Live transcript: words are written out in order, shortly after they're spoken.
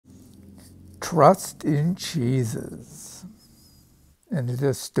Trust in cheeses. In a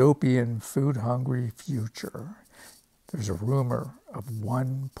dystopian, food-hungry future, there's a rumor of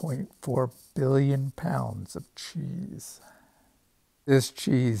 1.4 billion pounds of cheese. This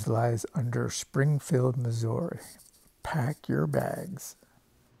cheese lies under Springfield, Missouri. Pack your bags.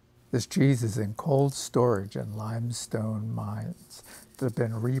 This cheese is in cold storage in limestone mines that have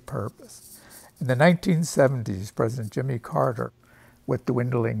been repurposed. In the 1970s, President Jimmy Carter, with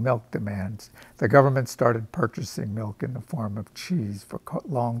dwindling milk demands, the government started purchasing milk in the form of cheese for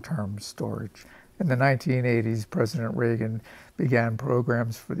long-term storage. In the 1980s, President Reagan began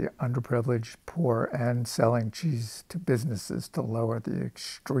programs for the underprivileged, poor, and selling cheese to businesses to lower the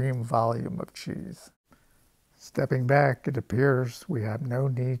extreme volume of cheese. Stepping back, it appears we have no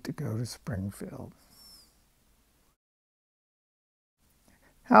need to go to Springfield.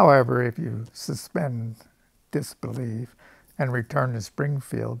 However, if you suspend disbelief and return to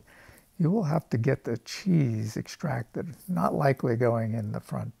Springfield, you will have to get the cheese extracted, not likely going in the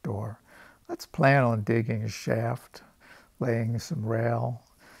front door. Let's plan on digging a shaft, laying some rail,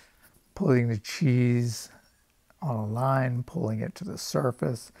 pulling the cheese on a line, pulling it to the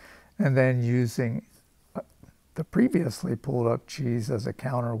surface, and then using the previously pulled up cheese as a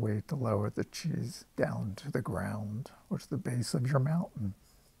counterweight to lower the cheese down to the ground, or to the base of your mountain.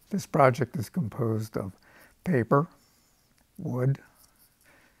 This project is composed of paper, wood,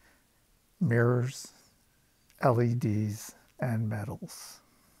 mirrors, LEDs, and metals.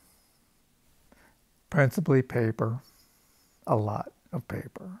 Principally paper, a lot of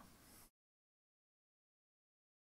paper.